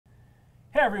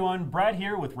everyone, Brad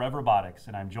here with REV Robotics,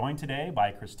 and I'm joined today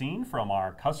by Christine from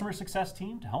our customer success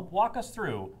team to help walk us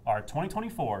through our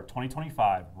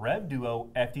 2024-2025 REV Duo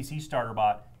FTC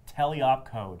StarterBot Teleop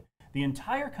code. The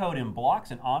entire code in Blocks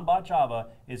and OnBot Java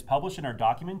is published in our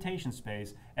documentation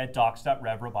space at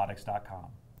docs.revrobotics.com.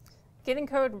 Getting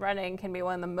code running can be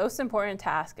one of the most important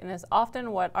tasks and is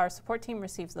often what our support team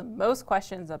receives the most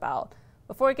questions about.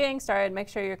 Before getting started, make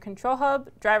sure your control hub,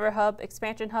 driver hub,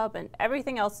 expansion hub, and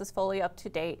everything else is fully up to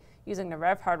date using the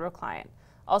REV hardware client.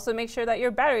 Also make sure that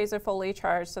your batteries are fully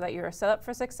charged so that you are set up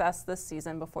for success this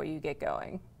season before you get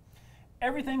going.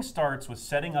 Everything starts with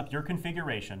setting up your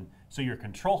configuration so your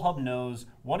control hub knows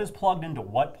what is plugged into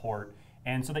what port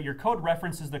and so that your code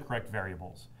references the correct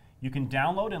variables. You can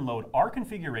download and load our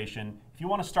configuration if you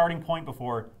want a starting point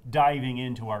before diving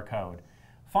into our code.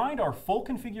 Find our full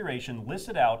configuration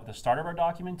listed out at the start of our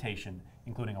documentation,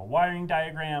 including a wiring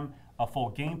diagram, a full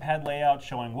gamepad layout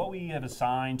showing what we have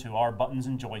assigned to our buttons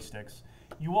and joysticks.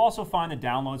 You will also find the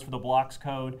downloads for the blocks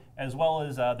code as well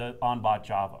as the OnBot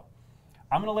Java.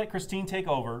 I'm going to let Christine take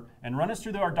over and run us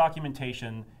through our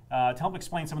documentation to help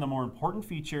explain some of the more important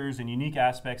features and unique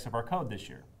aspects of our code this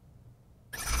year.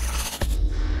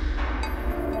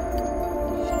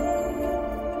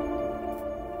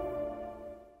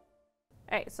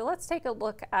 All right, so let's take a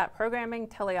look at programming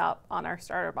Teleop on our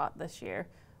StarterBot this year.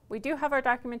 We do have our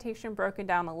documentation broken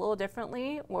down a little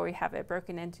differently, where we have it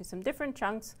broken into some different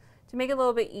chunks to make it a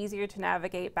little bit easier to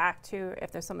navigate back to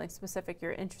if there's something specific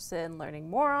you're interested in learning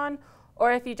more on,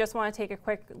 or if you just want to take a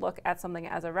quick look at something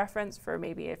as a reference for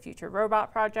maybe a future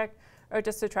robot project, or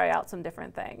just to try out some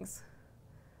different things.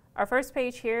 Our first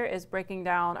page here is breaking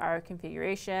down our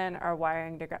configuration, our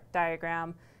wiring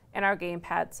diagram, and our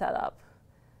gamepad setup.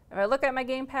 If I look at my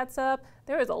gamepad setup,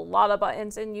 there is a lot of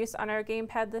buttons in use on our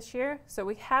gamepad this year, so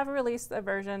we have released a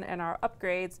version in our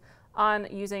upgrades on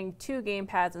using 2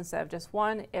 gamepads instead of just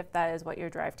 1, if that is what your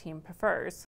drive team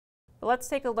prefers. But let's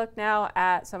take a look now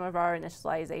at some of our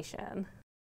initialization.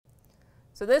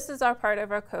 So this is our part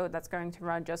of our code that's going to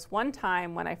run just one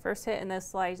time when I first hit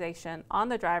initialization on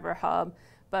the driver hub,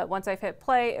 but once I've hit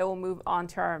play, it will move on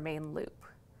to our main loop.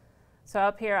 So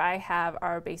up here I have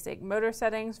our basic motor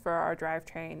settings for our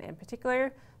drivetrain in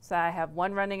particular. So I have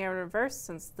one running in reverse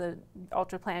since the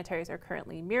ultraplanetaries are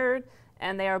currently mirrored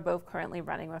and they are both currently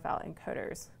running without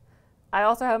encoders. I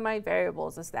also have my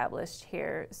variables established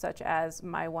here, such as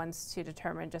my ones to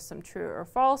determine just some true or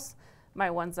false, my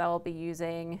ones that I'll be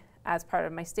using as part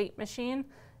of my state machine,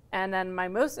 and then my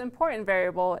most important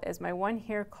variable is my one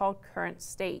here called current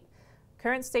state.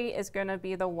 Current state is going to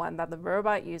be the one that the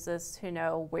robot uses to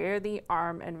know where the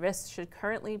arm and wrist should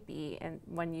currently be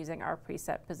when using our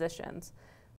preset positions.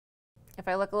 If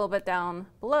I look a little bit down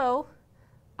below,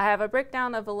 I have a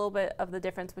breakdown of a little bit of the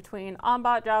difference between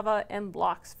OnBot Java and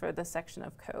Blocks for this section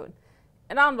of code.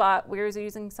 In OnBot, we're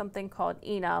using something called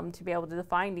enum to be able to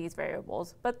define these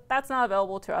variables, but that's not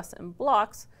available to us in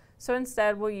Blocks, so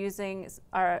instead we're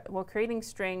creating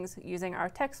strings using our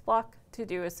text block to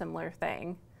do a similar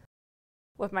thing.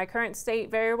 With my current state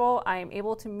variable, I am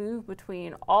able to move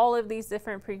between all of these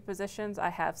different prepositions I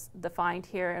have defined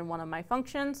here in one of my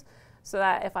functions, so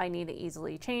that if I need to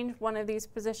easily change one of these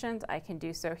positions, I can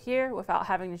do so here without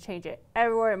having to change it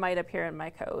everywhere it might appear in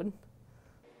my code.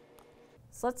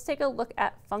 So let's take a look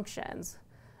at functions.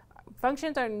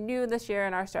 Functions are new this year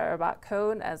in our StarterBot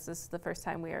code, as this is the first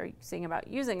time we are seeing about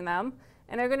using them.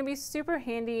 And they're going to be super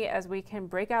handy as we can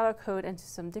break out our code into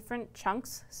some different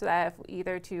chunks so that if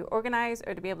either to organize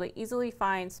or to be able to easily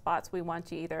find spots we want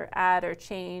to either add or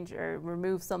change or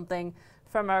remove something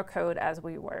from our code as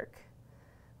we work.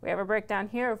 We have a breakdown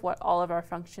here of what all of our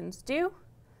functions do,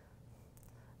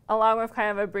 along with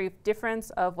kind of a brief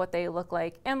difference of what they look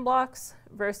like in Blocks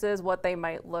versus what they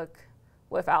might look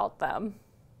without them.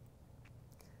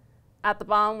 At the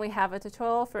bottom, we have a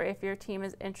tutorial for if your team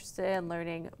is interested in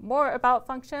learning more about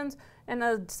functions and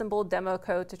a simple demo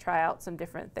code to try out some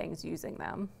different things using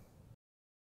them.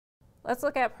 Let's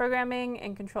look at programming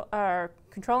and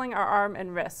controlling our arm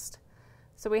and wrist.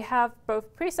 So we have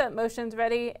both preset motions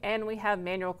ready and we have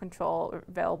manual control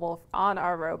available on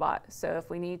our robot. So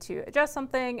if we need to adjust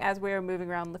something as we are moving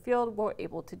around the field, we're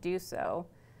able to do so.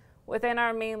 Within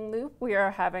our main loop, we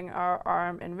are having our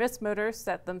arm and wrist motors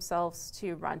set themselves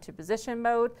to run to position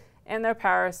mode and their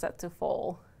power is set to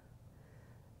full.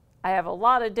 I have a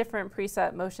lot of different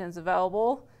preset motions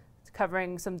available,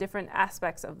 covering some different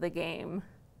aspects of the game.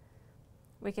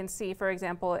 We can see, for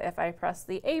example, if I press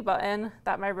the A button,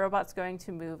 that my robot's going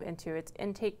to move into its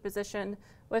intake position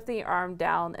with the arm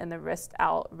down and the wrist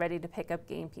out, ready to pick up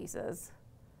game pieces.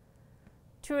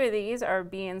 Two of these, our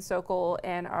B and circle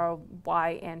and our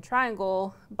Y and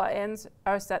triangle buttons,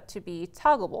 are set to be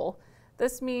toggleable.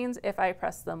 This means if I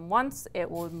press them once, it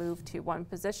will move to one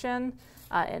position.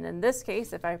 And in this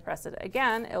case, if I press it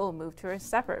again, it will move to a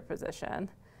separate position.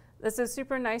 This is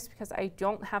super nice because I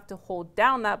don't have to hold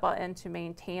down that button to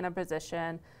maintain a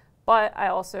position, but I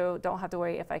also don't have to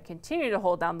worry if I continue to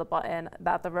hold down the button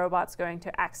that the robot's going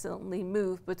to accidentally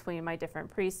move between my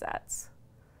different presets.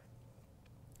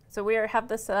 So we have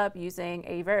this set up using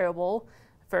a variable.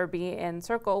 For B and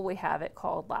circle, we have it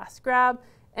called LastGrab,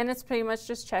 and it's pretty much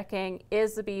just checking,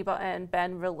 is the B button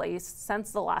been released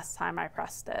since the last time I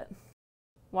pressed it?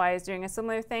 Y is doing a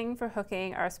similar thing for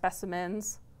hooking our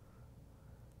specimens.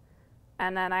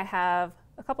 And then I have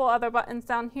a couple other buttons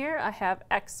down here. I have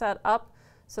X set up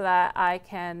so that I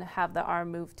can have the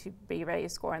arm move to be ready to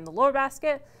score in the lower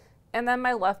basket. And then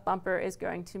my left bumper is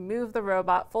going to move the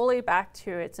robot fully back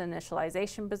to its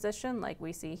initialization position like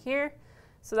we see here,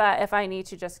 so that if I need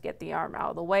to just get the arm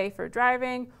out of the way for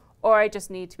driving, or I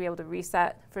just need to be able to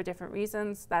reset for different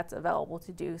reasons, that's available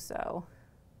to do so.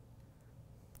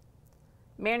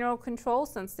 Manual control,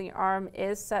 since the arm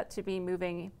is set to be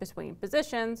moving between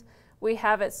positions, we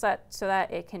have it set so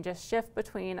that it can just shift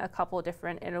between a couple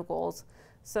different intervals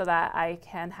so that I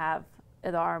can have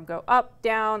the arm go up,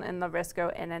 down, and the wrist go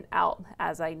in and out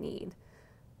as I need.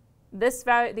 These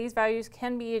values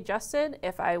can be adjusted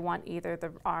if I want either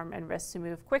the arm and wrist to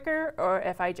move quicker, or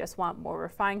if I just want more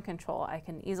refined control. I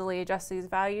can easily adjust these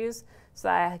values so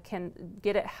that I can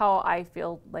get it how I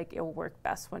feel like it will work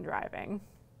best when driving.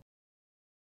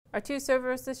 Our two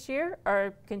servers this year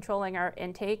are controlling our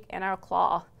intake and our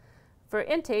claw. For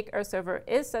intake, our server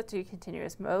is set to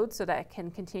continuous mode so that it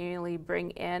can continually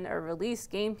bring in or release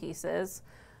game pieces.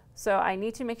 So I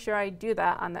need to make sure I do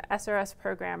that on the SRS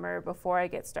programmer before I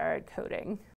get started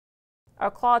coding. Our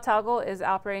claw toggle is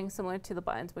operating similar to the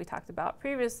buttons we talked about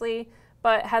previously,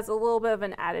 but has a little bit of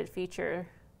an added feature.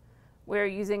 We're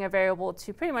using a variable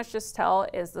to pretty much just tell,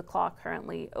 is the claw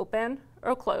currently open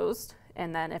or closed?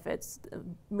 And then if it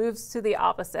moves to the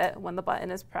opposite when the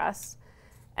button is pressed.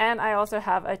 And I also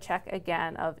have a check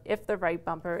again of if the right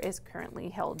bumper is currently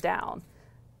held down.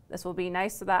 This will be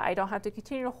nice so that I don't have to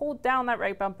continue to hold down that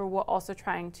right bumper while also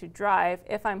trying to drive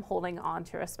if I'm holding on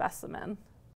to a specimen.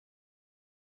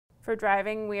 For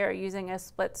driving, we are using a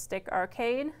split stick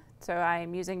arcade. So I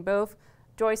am using both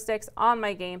joysticks on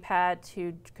my gamepad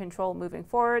to control moving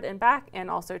forward and back and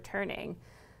also turning.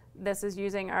 This is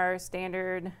using our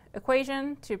standard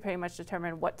equation to pretty much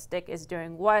determine what stick is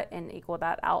doing what and equal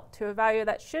that out to a value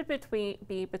that should be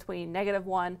between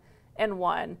 -1 and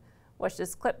 1, which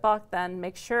this clip block then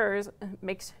makes sure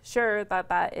that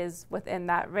that is within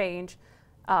that range,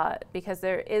 because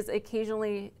there is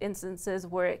occasionally instances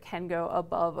where it can go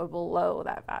above or below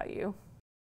that value.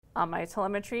 On my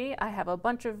telemetry, I have a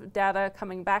bunch of data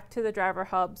coming back to the driver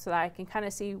hub so that I can kind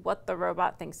of see what the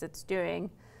robot thinks it's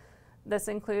doing. This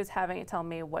includes having it tell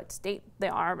me what state the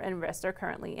arm and wrist are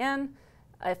currently in,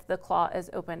 if the claw is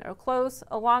open or closed,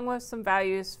 along with some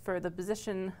values for the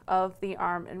position of the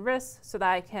arm and wrist so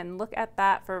that I can look at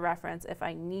that for reference if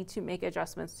I need to make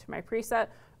adjustments to my preset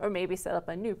or maybe set up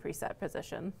a new preset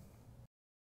position.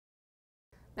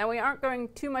 Now we aren't going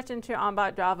too much into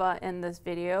OnBot Java in this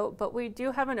video, but we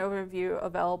do have an overview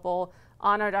available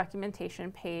on our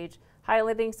documentation page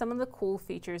highlighting some of the cool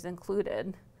features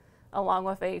included, along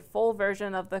with a full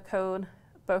version of the code,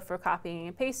 both for copying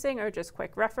and pasting or just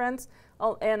quick reference,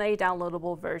 and a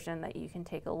downloadable version that you can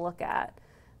take a look at.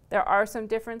 There are some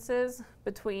differences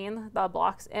between the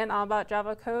Blocks and OnBot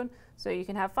Java code, so you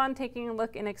can have fun taking a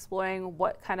look and exploring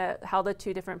how the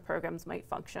two different programs might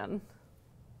function.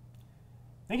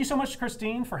 Thank you so much,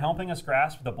 Christine, for helping us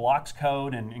grasp the Blocks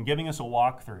code and giving us a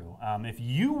walkthrough. If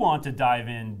you want to dive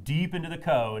in deep into the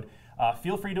code,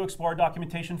 feel free to explore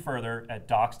documentation further at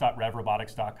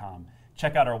docs.revrobotics.com.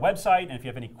 Check out our website, and if you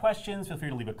have any questions, feel free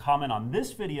to leave a comment on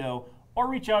this video or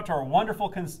reach out to our wonderful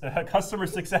customer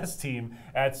success team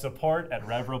at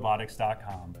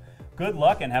support@revrobotics.com. Good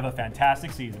luck and have a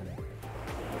fantastic season.